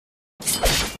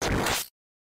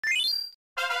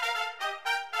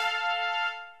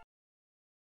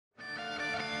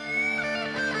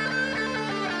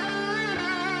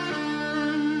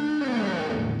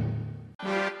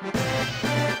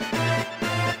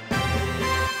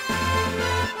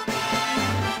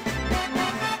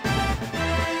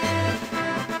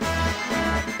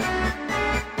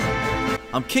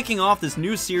I'm kicking off this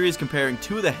new series comparing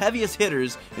two of the heaviest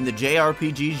hitters in the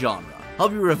JRPG genre. I'll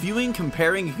be reviewing,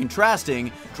 comparing, and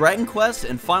contrasting Dragon Quest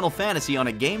and Final Fantasy on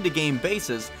a game-to-game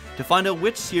basis to find out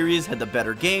which series had the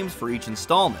better games for each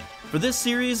installment. For this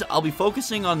series, I'll be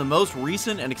focusing on the most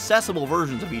recent and accessible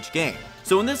versions of each game.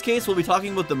 So in this case, we'll be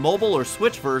talking about the mobile or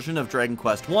Switch version of Dragon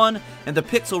Quest 1 and the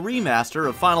Pixel remaster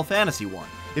of Final Fantasy 1.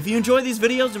 If you enjoy these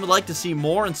videos and would like to see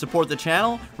more and support the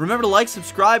channel, remember to like,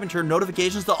 subscribe, and turn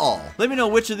notifications to all. Let me know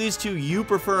which of these two you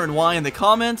prefer and why in the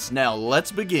comments. Now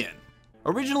let's begin.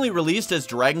 Originally released as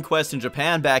Dragon Quest in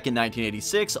Japan back in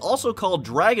 1986, also called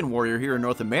Dragon Warrior here in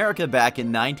North America back in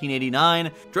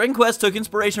 1989, Dragon Quest took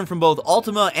inspiration from both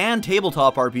Ultima and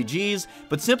tabletop RPGs,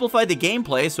 but simplified the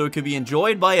gameplay so it could be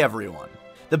enjoyed by everyone.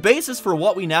 The basis for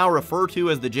what we now refer to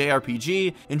as the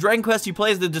JRPG, in Dragon Quest you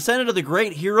play as the descendant of the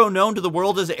great hero known to the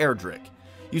world as Erdrick.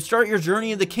 You start your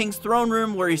journey in the king's throne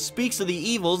room where he speaks of the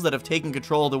evils that have taken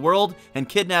control of the world and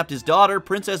kidnapped his daughter,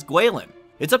 Princess Gwaelin.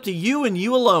 It's up to you and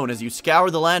you alone as you scour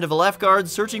the land of Alefgard,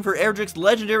 searching for Erdrick's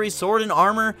legendary sword and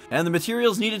armor, and the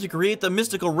materials needed to create the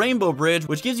mystical Rainbow Bridge,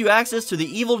 which gives you access to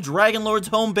the evil Dragon Lord's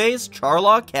home base,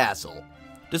 Charlock Castle.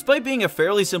 Despite being a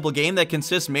fairly simple game that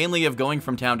consists mainly of going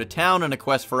from town to town on a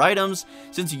quest for items,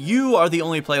 since you are the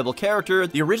only playable character,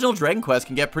 the original Dragon Quest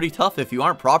can get pretty tough if you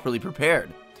aren't properly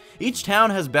prepared. Each town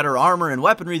has better armor and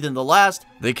weaponry than the last.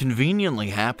 They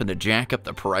conveniently happen to jack up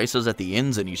the prices at the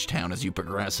inns in each town as you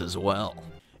progress as well.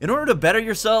 In order to better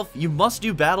yourself, you must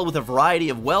do battle with a variety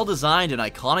of well-designed and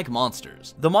iconic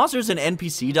monsters. The monsters and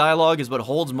NPC dialogue is what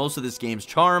holds most of this game's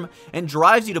charm, and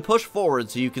drives you to push forward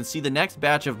so you can see the next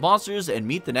batch of monsters and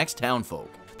meet the next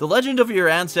townfolk. The legend of your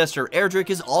ancestor Erdrick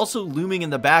is also looming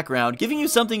in the background, giving you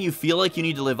something you feel like you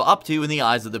need to live up to in the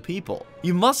eyes of the people.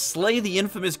 You must slay the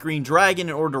infamous green dragon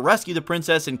in order to rescue the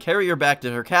princess and carry her back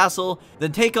to her castle,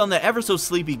 then take on the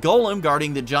ever-so-sleepy golem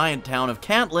guarding the giant town of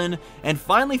Cantlin, and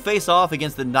finally face off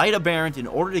against the Knight Aberrant in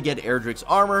order to get Erdrick's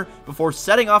armor before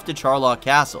setting off to Charlock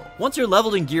Castle. Once you're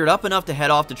leveled and geared up enough to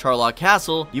head off to Charlock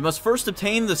Castle, you must first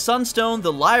obtain the Sunstone,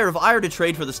 the Lyre of Ire to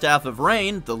trade for the Staff of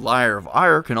Rain. The Lyre of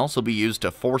Ire can also be used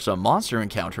to force a monster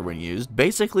encounter when used,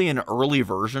 basically an early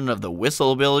version of the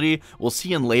whistle ability we'll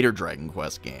see in later Dragon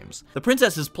Quest games. The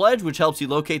Princess's Pledge, which helps you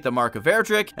locate the Mark of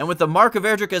Erdrick, and with the Mark of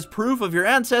Erdrick as proof of your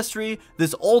ancestry,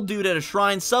 this old dude at a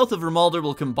shrine south of Rimuldar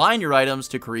will combine your items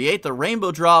to create the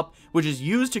Rainbow Drop, which is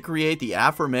used to create the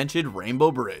aforementioned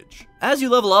Rainbow Bridge. As you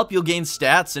level up, you'll gain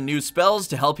stats and new spells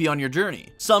to help you on your journey.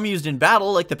 Some used in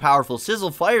battle, like the powerful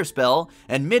Sizzle Fire spell,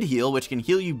 and Mid-Heal, which can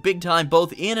heal you big time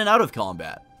both in and out of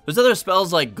combat. There's other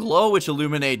spells like Glow, which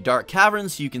illuminate dark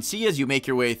caverns so you can see as you make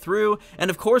your way through,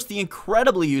 and of course the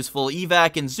incredibly useful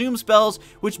Evac and Zoom spells,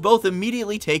 which both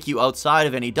immediately take you outside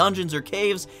of any dungeons or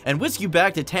caves and whisk you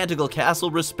back to Tantacle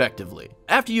Castle respectively.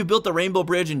 After you've built the Rainbow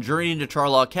Bridge and journeyed into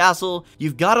Charlock Castle,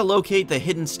 you've got to locate the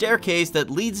hidden staircase that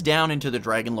leads down into the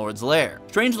Dragon Lord's lair.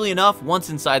 Strangely enough, once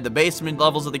inside the basement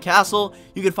levels of the castle,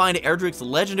 you can find Erdrick's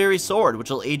legendary sword, which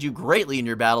will aid you greatly in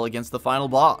your battle against the final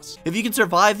boss. If you can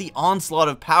survive the onslaught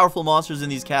of powerful monsters in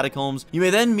these catacombs, you may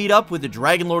then meet up with the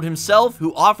Dragon Lord himself,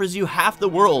 who offers you half the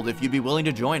world if you'd be willing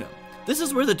to join him. This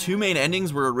is where the two main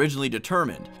endings were originally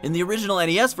determined. In the original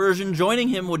NES version, joining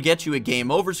him would get you a game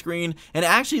over screen and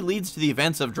actually leads to the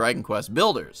events of Dragon Quest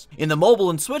Builders. In the mobile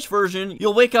and Switch version,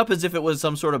 you'll wake up as if it was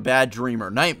some sort of bad dream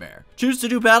or nightmare. Choose to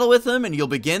do battle with him and you'll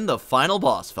begin the final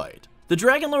boss fight. The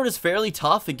Dragon Lord is fairly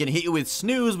tough and can hit you with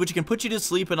snooze, which can put you to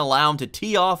sleep and allow him to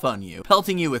tee off on you,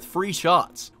 pelting you with free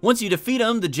shots. Once you defeat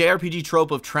him, the JRPG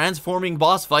trope of transforming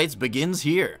boss fights begins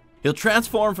here. He'll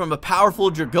transform from a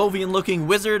powerful Dragovian-looking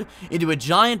wizard into a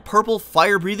giant purple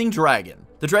fire-breathing dragon.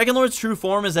 The Dragon Lord's true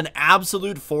form is an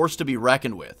absolute force to be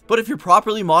reckoned with, but if you're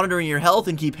properly monitoring your health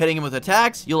and keep hitting him with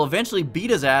attacks, you'll eventually beat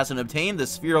his ass and obtain the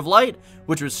Sphere of Light,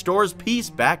 which restores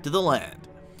peace back to the land.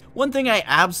 One thing I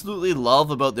absolutely love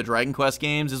about the Dragon Quest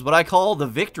games is what I call the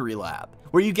Victory Lab,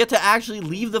 where you get to actually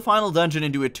leave the final dungeon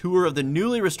and do a tour of the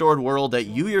newly restored world that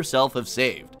you yourself have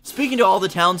saved, speaking to all the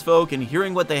townsfolk and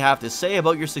hearing what they have to say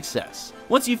about your success.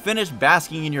 Once you've finished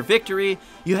basking in your victory,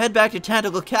 you head back to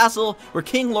Tantacle Castle, where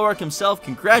King Lorik himself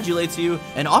congratulates you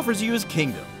and offers you his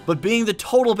kingdom. But being the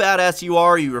total badass you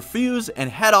are, you refuse and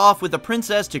head off with the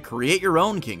princess to create your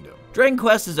own kingdom. Dragon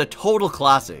Quest is a total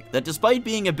classic that, despite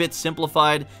being a bit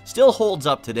simplified, still holds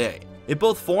up today. It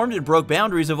both formed and broke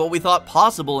boundaries of what we thought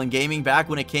possible in gaming back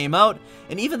when it came out,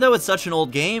 and even though it's such an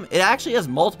old game, it actually has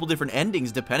multiple different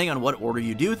endings depending on what order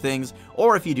you do things,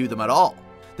 or if you do them at all.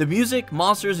 The music,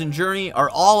 monsters, and journey are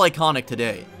all iconic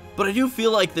today, but I do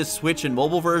feel like this Switch and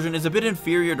mobile version is a bit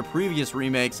inferior to previous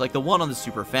remakes like the one on the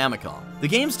Super Famicom. The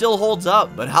game still holds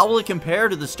up, but how will it compare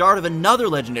to the start of another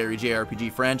legendary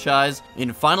JRPG franchise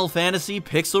in Final Fantasy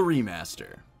Pixel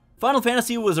Remaster? Final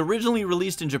Fantasy was originally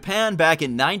released in Japan back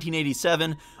in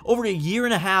 1987, over a year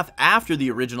and a half after the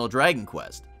original Dragon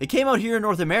Quest. It came out here in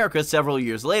North America several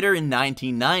years later in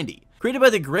 1990. Created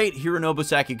by the great Hironobu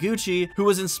Sakaguchi, who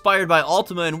was inspired by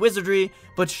Ultima and Wizardry,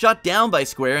 but shut down by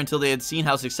Square until they had seen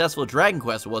how successful Dragon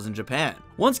Quest was in Japan.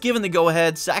 Once given the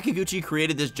go-ahead, Sakaguchi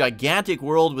created this gigantic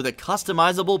world with a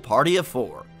customizable party of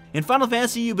 4. In Final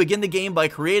Fantasy, you begin the game by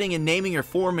creating and naming your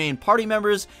 4 main party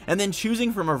members, and then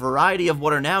choosing from a variety of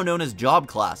what are now known as job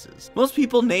classes. Most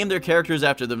people name their characters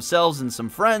after themselves and some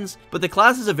friends, but the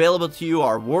classes available to you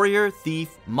are Warrior,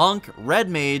 Thief, Monk, Red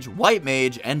Mage, White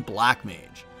Mage, and Black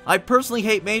Mage. I personally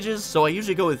hate mages, so I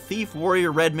usually go with Thief,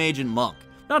 Warrior, Red Mage, and Monk.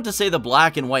 Not to say the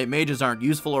Black and White Mages aren't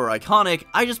useful or iconic,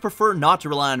 I just prefer not to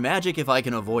rely on magic if I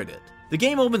can avoid it. The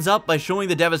game opens up by showing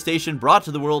the devastation brought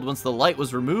to the world once the light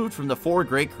was removed from the 4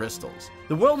 great crystals.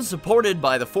 The world is supported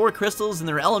by the 4 crystals and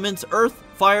their elements Earth,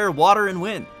 Fire, Water, and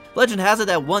Wind. Legend has it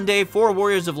that one day 4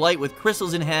 warriors of light with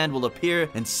crystals in hand will appear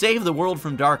and save the world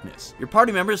from darkness. Your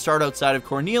party members start outside of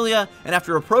Cornelia, and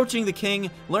after approaching the king,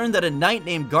 learn that a knight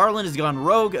named Garland has gone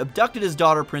rogue, abducted his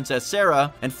daughter Princess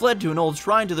Sarah, and fled to an old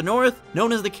shrine to the north,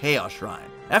 known as the Chaos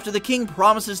Shrine. After the king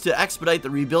promises to expedite the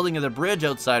rebuilding of the bridge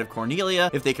outside of Cornelia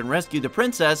if they can rescue the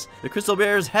princess, the Crystal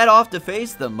Bearers head off to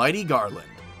face the mighty Garland.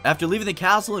 After leaving the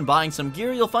castle and buying some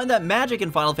gear, you'll find that magic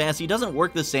in Final Fantasy doesn't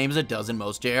work the same as it does in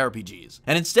most JRPGs,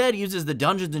 and instead uses the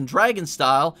Dungeons & Dragons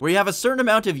style, where you have a certain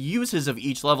amount of uses of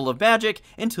each level of magic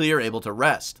until you're able to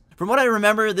rest. From what I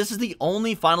remember, this is the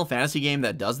only Final Fantasy game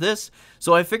that does this,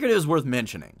 so I figured it was worth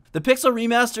mentioning. The Pixel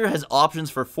Remaster has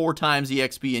options for 4 times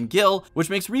EXP and Gil,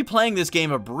 which makes replaying this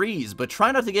game a breeze, but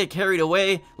try not to get carried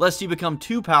away lest you become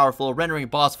too powerful, rendering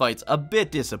boss fights a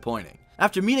bit disappointing.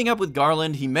 After meeting up with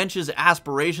Garland, he mentions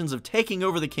aspirations of taking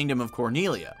over the kingdom of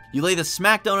Cornelia. You lay the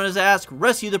smackdown on his ass,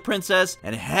 rescue the princess,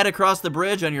 and head across the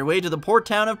bridge on your way to the port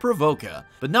town of Provoca.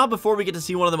 But not before we get to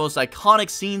see one of the most iconic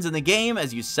scenes in the game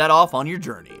as you set off on your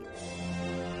journey.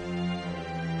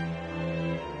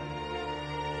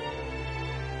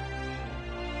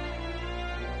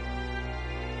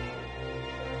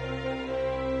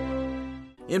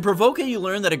 In Provoca, you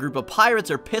learn that a group of pirates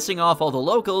are pissing off all the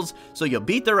locals, so you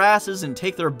beat their asses and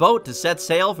take their boat to set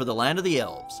sail for the land of the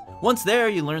elves. Once there,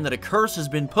 you learn that a curse has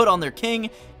been put on their king,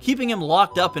 keeping him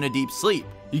locked up in a deep sleep.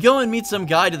 You go and meet some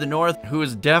guy to the north who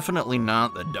is definitely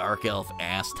not the dark elf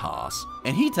ass toss,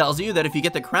 and he tells you that if you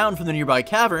get the crown from the nearby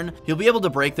cavern, he'll be able to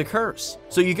break the curse.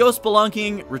 So you go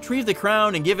spelunking, retrieve the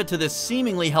crown, and give it to this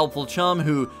seemingly helpful chum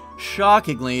who,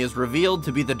 shockingly, is revealed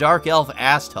to be the Dark Elf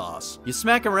Ass Toss. You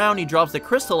smack him around, he drops the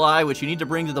Crystal Eye, which you need to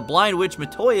bring to the Blind Witch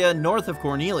Matoya north of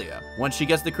Cornelia. Once she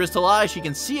gets the Crystal Eye, she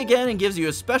can see again and gives you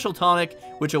a special tonic,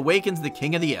 which awakens the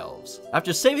King of the Elves.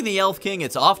 After saving the Elf King,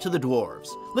 it's off to the dwarves.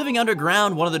 Living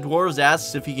underground, one of the dwarves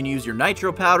asks if he can use your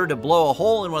nitro powder to blow a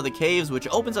hole in one of the caves, which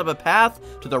opens up a path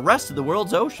to the rest of the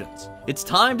world's oceans. It's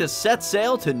time to set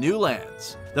sail to new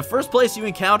lands. The first place you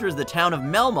encounter is the town of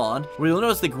Melmond, where you'll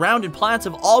notice the ground and plants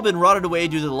have all been rotted away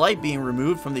due to the light being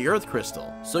removed from the Earth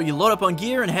Crystal. So you load up on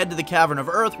gear and head to the Cavern of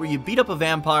Earth, where you beat up a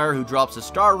vampire who drops a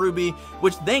Star Ruby,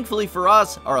 which thankfully for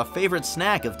us are a favorite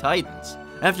snack of Titans.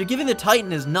 After giving the Titan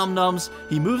his num-nums,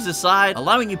 he moves aside,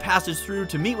 allowing you passage through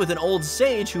to meet with an old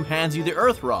sage who hands you the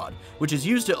Earth Rod, which is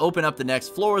used to open up the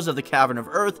next floors of the Cavern of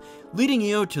Earth, leading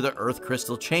you to the Earth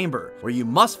Crystal Chamber, where you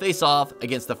must face off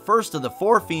against the first of the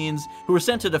 4 fiends who were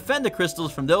sent to defend the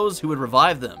crystals from those who would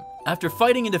revive them. After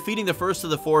fighting and defeating the first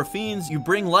of the 4 fiends, you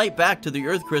bring light back to the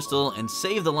Earth Crystal and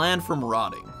save the land from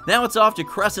rotting. Now it's off to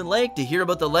Crescent Lake to hear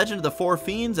about the legend of the 4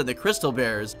 fiends and the Crystal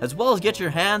Bears, as well as get your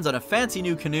hands on a fancy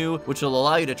new canoe which will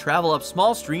allow you to travel up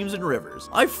small streams and rivers.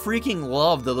 I freaking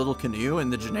love the little canoe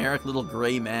and the generic little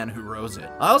gray man who rows it.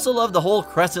 I also love the whole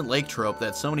Crescent Lake trope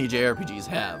that so many JRPGs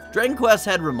have. Dragon Quest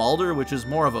had Rimalder, which is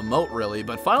more of a moat really,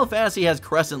 but Final Fantasy has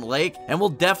Crescent Lake, and we'll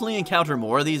definitely encounter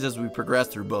more of these as we progress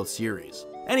through both series.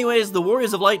 Anyways, the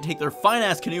Warriors of Light take their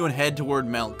fine-ass canoe and head toward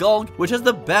Mount Gulg, which has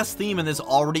the best theme in this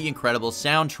already incredible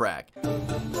soundtrack.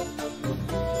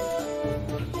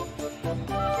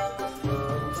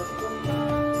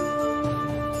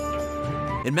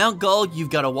 In Mount Gull, you've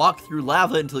got to walk through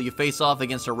lava until you face off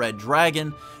against a red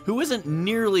dragon, who isn't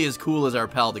nearly as cool as our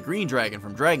pal the green dragon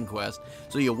from Dragon Quest,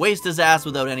 so you waste his ass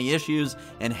without any issues,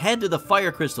 and head to the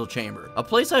Fire Crystal Chamber, a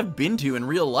place I've been to in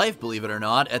real life, believe it or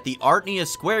not, at the Artnia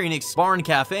Square Enix Barn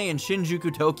Cafe in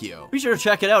Shinjuku, Tokyo. Be sure to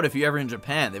check it out if you're ever in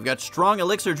Japan. They've got strong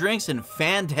elixir drinks and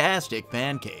fantastic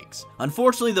pancakes.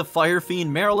 Unfortunately, the Fire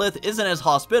Fiend Merilith isn't as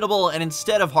hospitable, and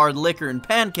instead of hard liquor and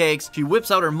pancakes, she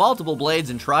whips out her multiple blades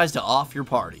and tries to off your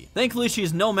party. Thankfully,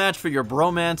 she's no match for your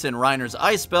bromance and Reiner's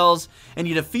ice spells, and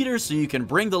you defeat her so you can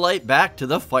bring the light back to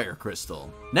the Fire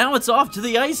Crystal. Now it's off to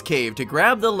the Ice Cave to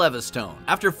grab the Levistone.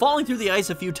 After falling through the ice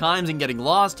a few times and getting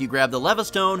lost, you grab the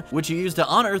Levistone, which you use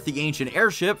to unearth the ancient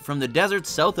airship from the desert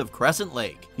south of Crescent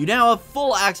Lake. You now have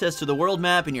full access to the world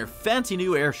map in your fancy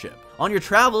new airship. On your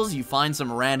travels, you find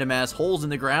some random-ass holes in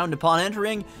the ground. Upon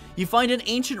entering, you find an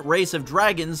ancient race of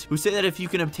dragons who say that if you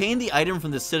can obtain the item from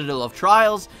the Citadel of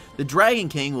Trials, the Dragon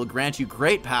King will grant you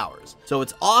great powers. So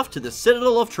it's off to the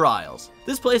Citadel of Trials.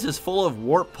 This place is full of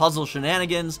warp puzzle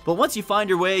shenanigans, but once you find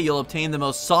your way, you'll obtain the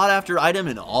most sought-after item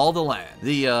in all the land,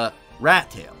 the,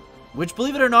 rat tail, which,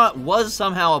 believe it or not, was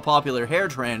somehow a popular hair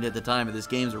trend at the time of this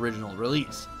game's original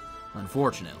release,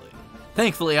 unfortunately.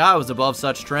 Thankfully, I was above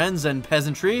such trends and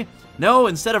peasantry. No,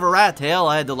 instead of a rat tail,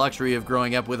 I had the luxury of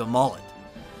growing up with a mullet.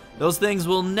 Those things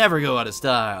will never go out of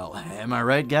style, am I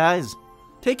right, guys?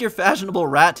 Take your fashionable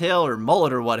rat tail or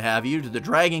mullet or what have you to the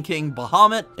Dragon King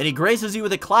Bahamut, and he graces you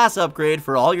with a class upgrade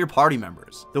for all your party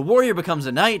members. The warrior becomes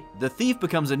a knight, the thief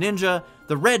becomes a ninja,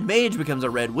 the red mage becomes a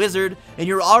red wizard, and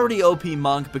your already OP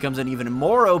monk becomes an even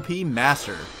more OP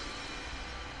master.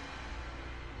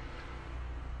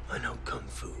 I know Kung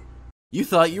Fu. You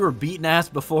thought you were beaten ass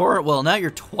before? Well, now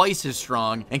you're twice as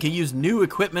strong and can use new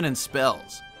equipment and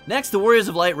spells. Next, the Warriors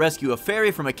of Light rescue a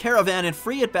fairy from a caravan and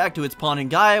free it back to its pawn in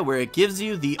Gaia, where it gives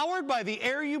you the powered by the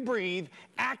air you breathe,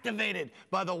 activated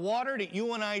by the water that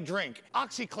you and I drink.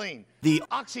 OxyClean. The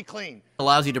OxyClean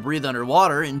allows you to breathe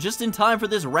underwater, and just in time for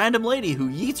this random lady who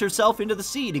yeets herself into the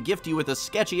sea to gift you with a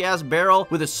sketchy ass barrel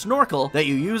with a snorkel that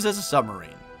you use as a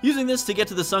submarine. Using this to get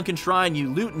to the sunken shrine, you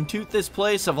loot and toot this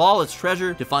place of all its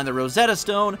treasure to find the Rosetta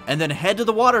Stone, and then head to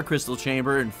the Water Crystal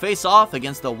Chamber and face off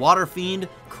against the water fiend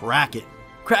Kraken.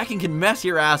 Kraken can mess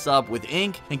your ass up with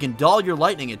ink and can dull your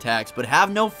lightning attacks, but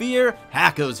have no fear,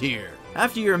 Hacko's here.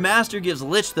 After your master gives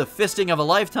Lich the fisting of a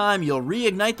lifetime, you'll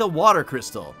reignite the Water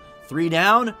Crystal. 3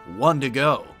 down, 1 to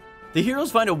go. The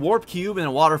heroes find a warp cube in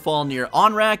a waterfall near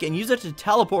Onrak and use it to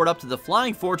teleport up to the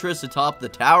flying fortress atop the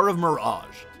Tower of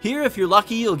Mirage. Here, if you're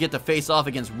lucky, you'll get to face off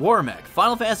against Warmech,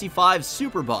 Final Fantasy V's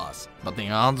super boss, but the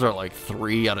odds are like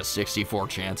 3 out of 64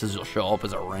 chances you'll show up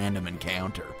as a random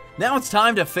encounter. Now it's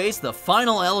time to face the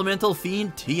final elemental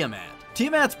fiend, Tiamat.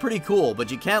 Tiamat's pretty cool, but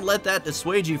you can't let that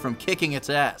dissuade you from kicking its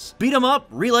ass. Beat 'em up,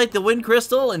 relight the wind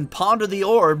crystal, and ponder the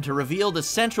orb to reveal the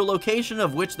central location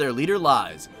of which their leader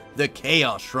lies, the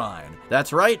Chaos Shrine.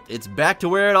 That's right, it's back to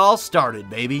where it all started,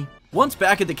 baby. Once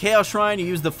back at the Chaos Shrine, you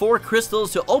use the 4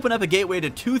 crystals to open up a gateway to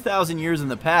 2,000 years in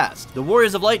the past. The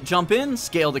Warriors of Light jump in,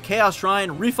 scale the Chaos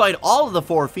Shrine, refight all of the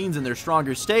 4 fiends in their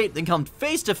stronger state, then come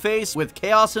face to face with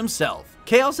Chaos himself.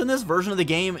 Chaos in this version of the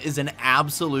game is an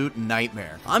absolute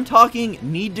nightmare. I'm talking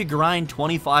need to grind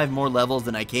 25 more levels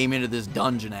than I came into this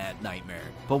dungeon at nightmare.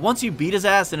 But once you beat his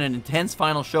ass in an intense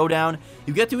final showdown,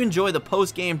 you get to enjoy the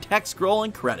post-game text scroll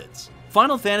and credits.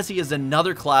 Final Fantasy is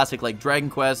another classic like Dragon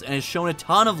Quest and has shown a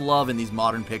ton of love in these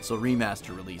modern pixel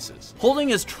remaster releases,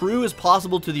 holding as true as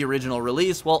possible to the original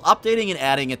release while updating and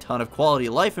adding a ton of quality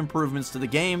of life improvements to the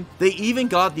game. They even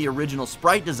got the original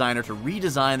sprite designer to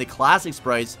redesign the classic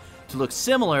sprites to look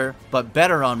similar, but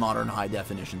better on modern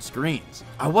high-definition screens.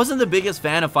 I wasn't the biggest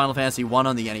fan of Final Fantasy 1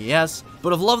 on the NES,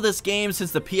 but have loved this game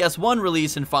since the PS1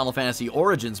 release in Final Fantasy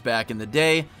Origins back in the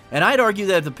day, and I'd argue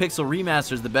that the Pixel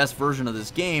Remaster is the best version of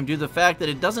this game due to the fact that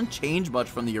it doesn't change much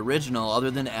from the original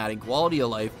other than adding quality of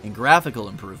life and graphical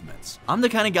improvements. I'm the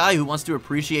kind of guy who wants to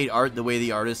appreciate art the way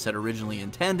the artists had originally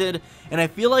intended, and I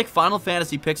feel like Final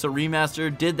Fantasy Pixel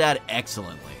Remaster did that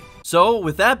excellently. So,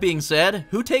 with that being said,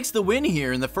 who takes the win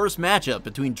here in the first matchup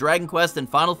between Dragon Quest and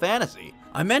Final Fantasy?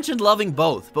 I mentioned loving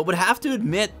both, but would have to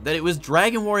admit that it was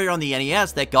Dragon Warrior on the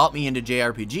NES that got me into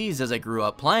JRPGs as I grew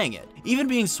up playing it. Even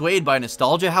being swayed by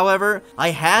nostalgia, however, I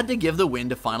had to give the win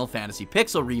to Final Fantasy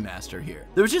Pixel Remaster here.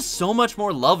 There was just so much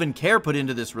more love and care put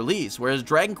into this release, whereas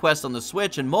Dragon Quest on the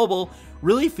Switch and mobile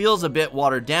really feels a bit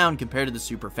watered down compared to the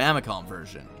Super Famicom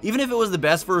version. Even if it was the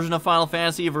best version of Final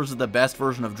Fantasy versus the best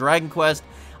version of Dragon Quest,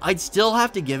 I'd still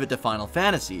have to give it to Final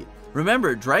Fantasy.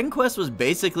 Remember, Dragon Quest was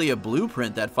basically a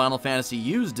blueprint that Final Fantasy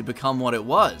used to become what it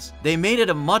was. They made it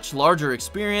a much larger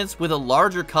experience with a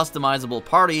larger customizable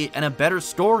party and a better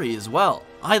story as well.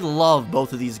 I love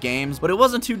both of these games, but it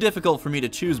wasn't too difficult for me to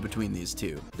choose between these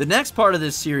two. The next part of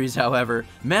this series, however,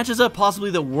 matches up possibly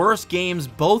the worst games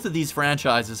both of these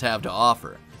franchises have to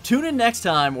offer. Tune in next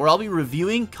time where I'll be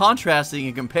reviewing, contrasting,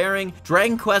 and comparing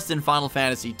Dragon Quest and Final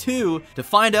Fantasy II to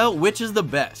find out which is the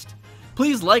best.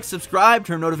 Please like, subscribe,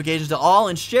 turn notifications to all,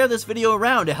 and share this video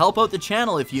around to help out the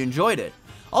channel if you enjoyed it.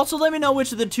 Also, let me know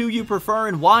which of the two you prefer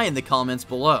and why in the comments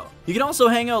below. You can also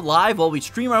hang out live while we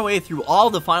stream our way through all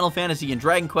the Final Fantasy and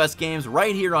Dragon Quest games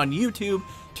right here on YouTube,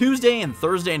 Tuesday and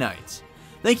Thursday nights.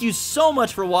 Thank you so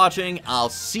much for watching. I'll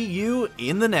see you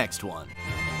in the next one.